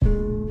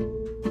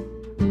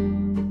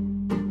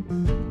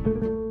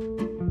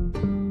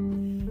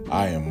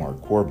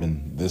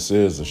This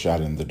is a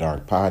Shot in the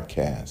Dark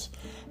podcast.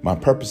 My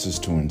purpose is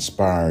to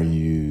inspire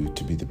you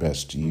to be the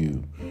best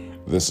you.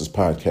 This is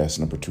podcast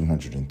number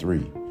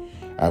 203.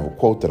 I have a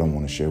quote that I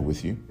want to share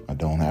with you. I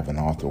don't have an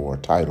author or a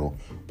title,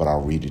 but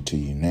I'll read it to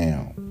you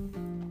now.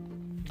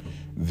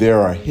 There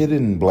are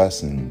hidden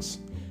blessings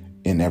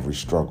in every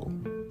struggle.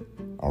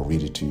 I'll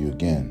read it to you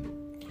again.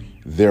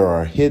 There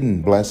are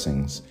hidden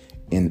blessings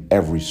in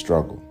every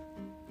struggle.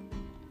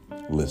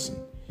 Listen,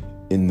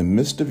 in the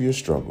midst of your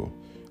struggle,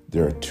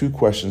 there are two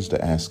questions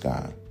to ask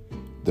God.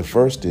 The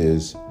first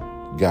is,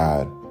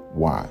 God,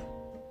 why?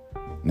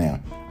 Now,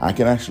 I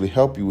can actually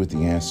help you with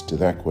the answer to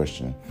that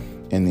question.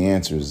 And the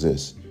answer is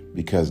this: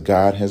 because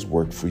God has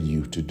work for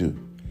you to do.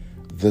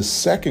 The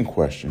second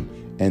question,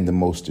 and the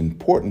most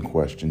important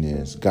question,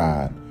 is,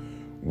 God,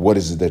 what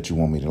is it that you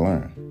want me to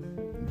learn?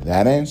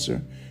 That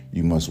answer,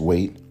 you must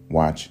wait,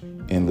 watch,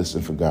 and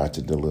listen for God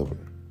to deliver.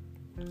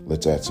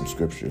 Let's add some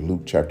scripture.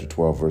 Luke chapter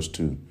 12, verse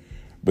 2.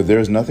 But there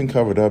is nothing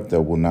covered up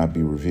that will not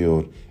be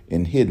revealed,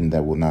 and hidden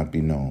that will not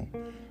be known.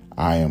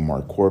 I am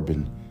Mark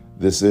Corbin.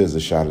 This is a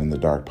Shot in the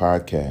Dark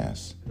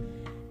podcast.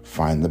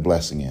 Find the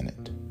blessing in it.